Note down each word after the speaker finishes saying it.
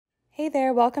Hey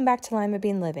there, welcome back to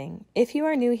Limabean Living. If you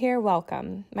are new here,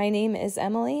 welcome. My name is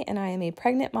Emily and I am a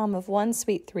pregnant mom of one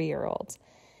sweet 3-year-old.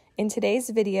 In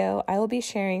today's video, I will be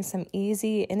sharing some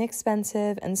easy,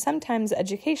 inexpensive, and sometimes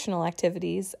educational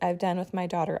activities I've done with my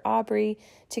daughter Aubrey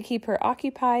to keep her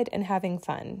occupied and having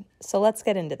fun. So let's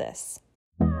get into this.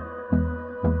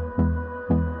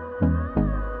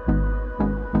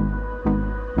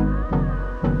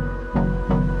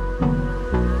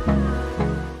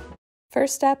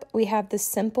 First up, we have the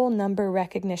simple number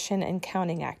recognition and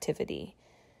counting activity.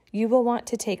 You will want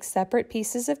to take separate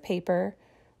pieces of paper,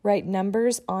 write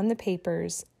numbers on the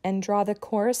papers, and draw the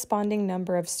corresponding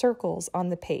number of circles on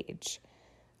the page.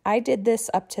 I did this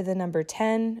up to the number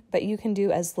 10, but you can do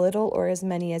as little or as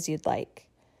many as you'd like.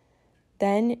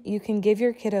 Then you can give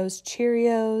your kiddos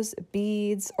Cheerios,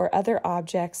 beads, or other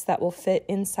objects that will fit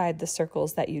inside the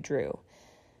circles that you drew.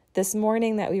 This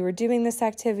morning that we were doing this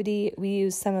activity, we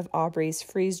used some of Aubrey's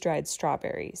freeze-dried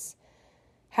strawberries.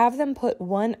 Have them put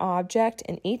one object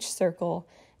in each circle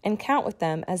and count with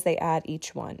them as they add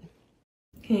each one.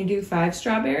 Can you do 5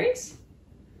 strawberries?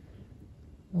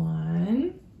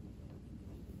 1,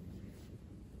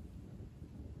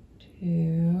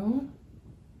 2,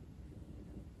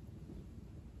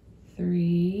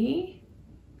 3,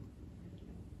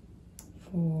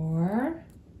 4,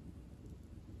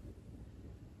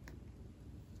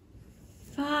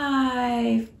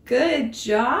 5. Good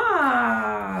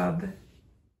job!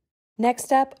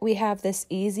 Next up, we have this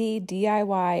easy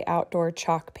DIY outdoor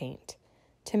chalk paint.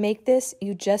 To make this,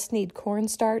 you just need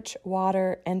cornstarch,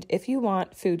 water, and if you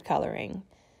want, food coloring.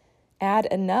 Add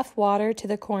enough water to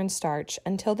the cornstarch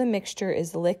until the mixture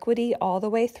is liquidy all the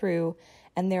way through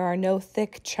and there are no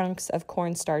thick chunks of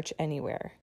cornstarch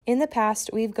anywhere. In the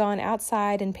past, we've gone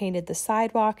outside and painted the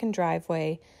sidewalk and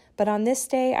driveway, but on this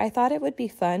day, I thought it would be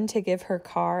fun to give her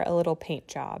car a little paint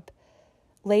job.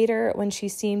 Later, when she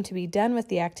seemed to be done with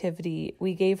the activity,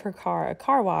 we gave her car a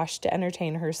car wash to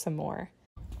entertain her some more.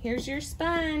 Here's your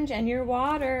sponge and your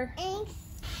water. Thanks.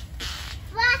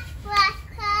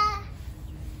 Vodka.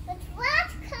 It's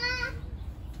vodka.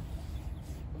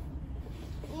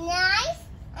 Nice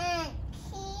and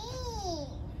clean.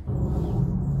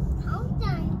 Hold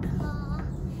on, car.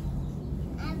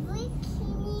 Every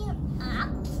clean up.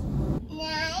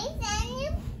 Nice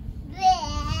and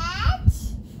bed.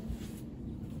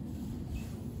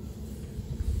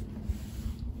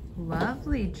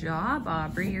 Lovely job,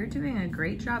 Aubrey. You're doing a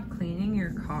great job cleaning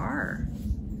your car.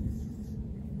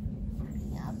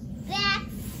 The back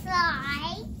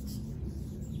side.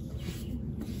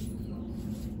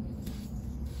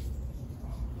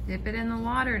 Dip it in the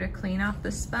water to clean off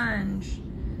the sponge,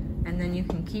 and then you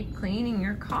can keep cleaning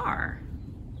your car.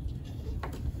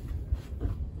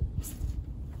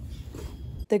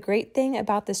 The great thing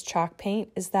about this chalk paint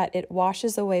is that it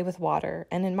washes away with water,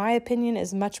 and in my opinion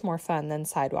is much more fun than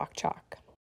sidewalk chalk.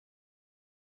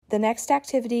 The next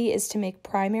activity is to make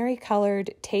primary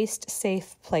colored,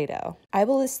 taste-safe Play-Doh. I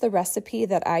will list the recipe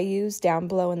that I use down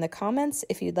below in the comments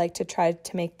if you'd like to try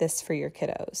to make this for your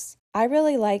kiddos. I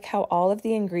really like how all of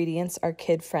the ingredients are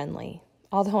kid-friendly,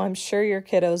 although I'm sure your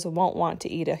kiddos won't want to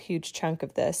eat a huge chunk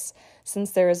of this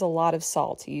since there is a lot of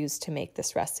salt used to make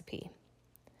this recipe.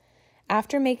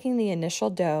 After making the initial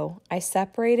dough, I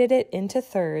separated it into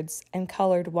thirds and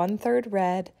colored 1/3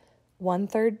 red,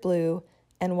 1/3 blue,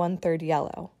 and 1/3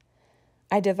 yellow.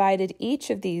 I divided each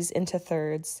of these into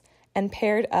thirds and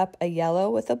paired up a yellow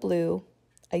with a blue,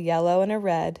 a yellow and a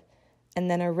red, and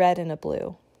then a red and a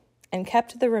blue, and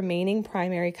kept the remaining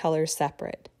primary colors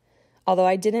separate, although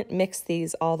I didn't mix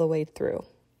these all the way through.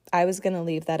 I was going to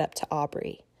leave that up to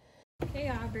Aubrey. Hey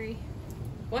Aubrey,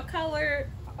 what color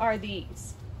are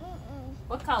these?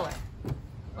 What color?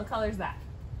 What color is that?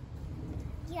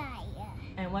 Yeah.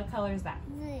 And what color is that?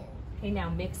 Blue. Okay, now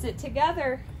mix it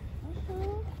together.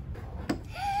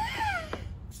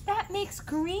 That makes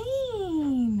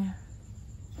green.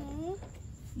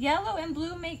 Yellow and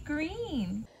blue make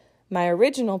green. My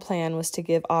original plan was to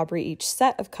give Aubrey each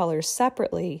set of colors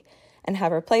separately and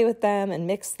have her play with them and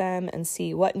mix them and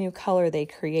see what new color they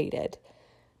created.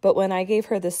 But when I gave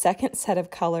her the second set of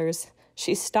colors,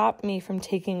 she stopped me from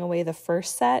taking away the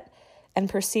first set and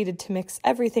proceeded to mix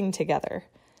everything together.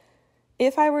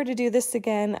 If I were to do this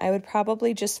again, I would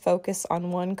probably just focus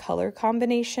on one color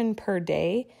combination per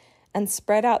day and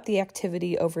spread out the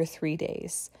activity over 3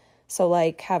 days. So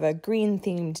like have a green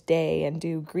themed day and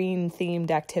do green themed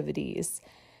activities,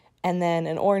 and then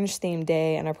an orange themed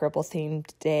day and a purple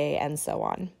themed day, and so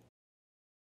on.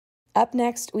 Up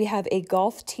next, we have a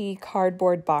golf tee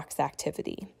cardboard box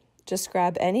activity. Just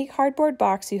grab any cardboard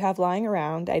box you have lying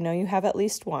around, I know you have at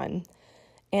least one,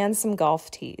 and some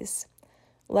golf tees.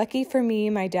 Lucky for me,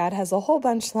 my dad has a whole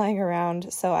bunch lying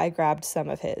around, so I grabbed some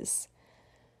of his.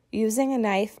 Using a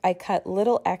knife, I cut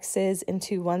little X's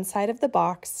into one side of the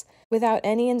box. Without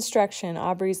any instruction,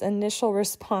 Aubrey's initial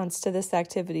response to this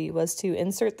activity was to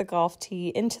insert the golf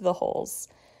tee into the holes.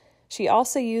 She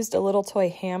also used a little toy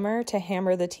hammer to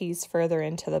hammer the tees further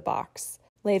into the box.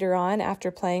 Later on, after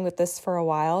playing with this for a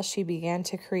while, she began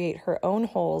to create her own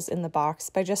holes in the box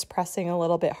by just pressing a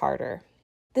little bit harder.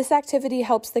 This activity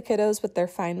helps the kiddos with their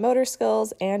fine motor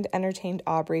skills and entertained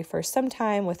Aubrey for some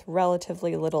time with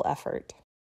relatively little effort.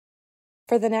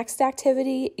 For the next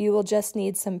activity, you will just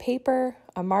need some paper,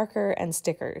 a marker, and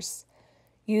stickers.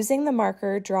 Using the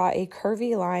marker, draw a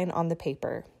curvy line on the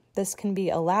paper. This can be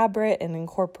elaborate and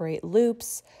incorporate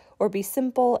loops, or be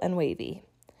simple and wavy.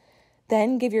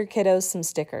 Then give your kiddos some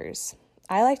stickers.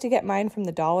 I like to get mine from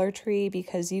the Dollar Tree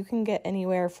because you can get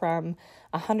anywhere from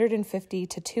 150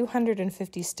 to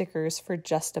 250 stickers for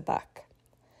just $1.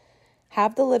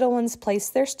 Have the little ones place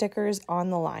their stickers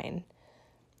on the line.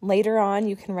 Later on,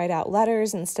 you can write out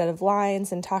letters instead of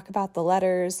lines and talk about the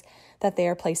letters that they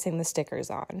are placing the stickers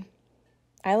on.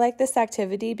 I like this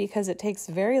activity because it takes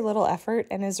very little effort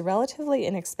and is relatively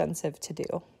inexpensive to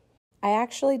do. I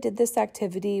actually did this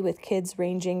activity with kids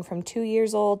ranging from 2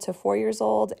 years old to 4 years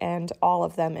old, and all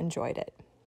of them enjoyed it.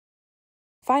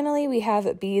 Finally, we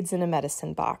have beads in a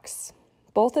medicine box.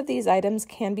 Both of these items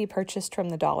can be purchased from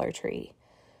the Dollar Tree.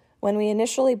 When we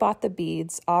initially bought the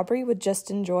beads, Aubrey would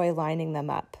just enjoy lining them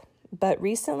up, but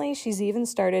recently she's even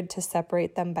started to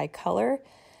separate them by color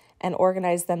and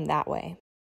organize them that way.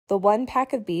 The one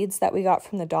pack of beads that we got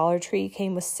from the Dollar Tree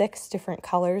came with 6 different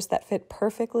colors that fit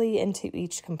perfectly into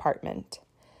each compartment.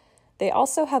 They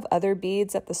also have other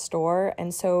beads at the store,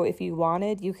 and so if you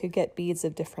wanted, you could get beads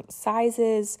of different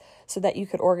sizes so that you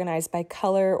could organize by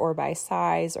color or by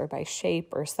size or by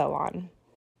shape or so on.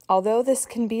 Although this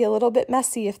can be a little bit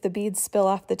messy if the beads spill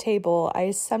off the table,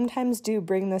 I sometimes do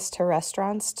bring this to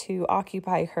restaurants to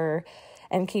occupy her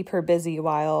and keep her busy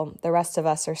while the rest of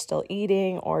us are still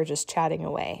eating or just chatting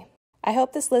away. I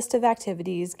hope this list of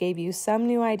activities gave you some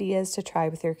new ideas to try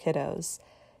with your kiddos.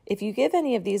 If you give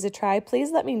any of these a try,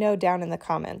 please let me know down in the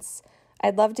comments.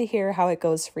 I'd love to hear how it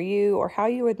goes for you or how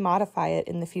you would modify it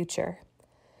in the future.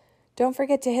 Don't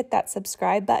forget to hit that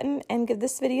subscribe button and give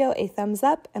this video a thumbs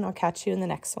up, and I'll catch you in the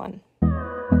next one.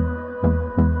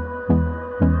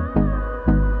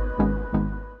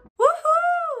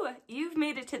 Woohoo! You've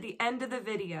made it to the end of the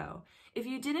video. If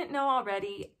you didn't know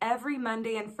already, every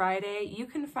Monday and Friday, you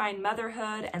can find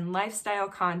motherhood and lifestyle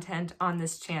content on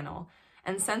this channel.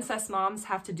 And since us moms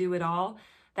have to do it all,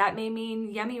 that may mean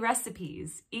yummy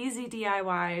recipes, easy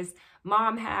DIYs,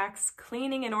 mom hacks,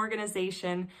 cleaning and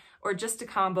organization, or just a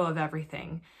combo of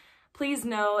everything. Please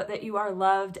know that you are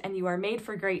loved and you are made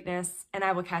for greatness, and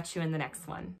I will catch you in the next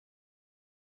one.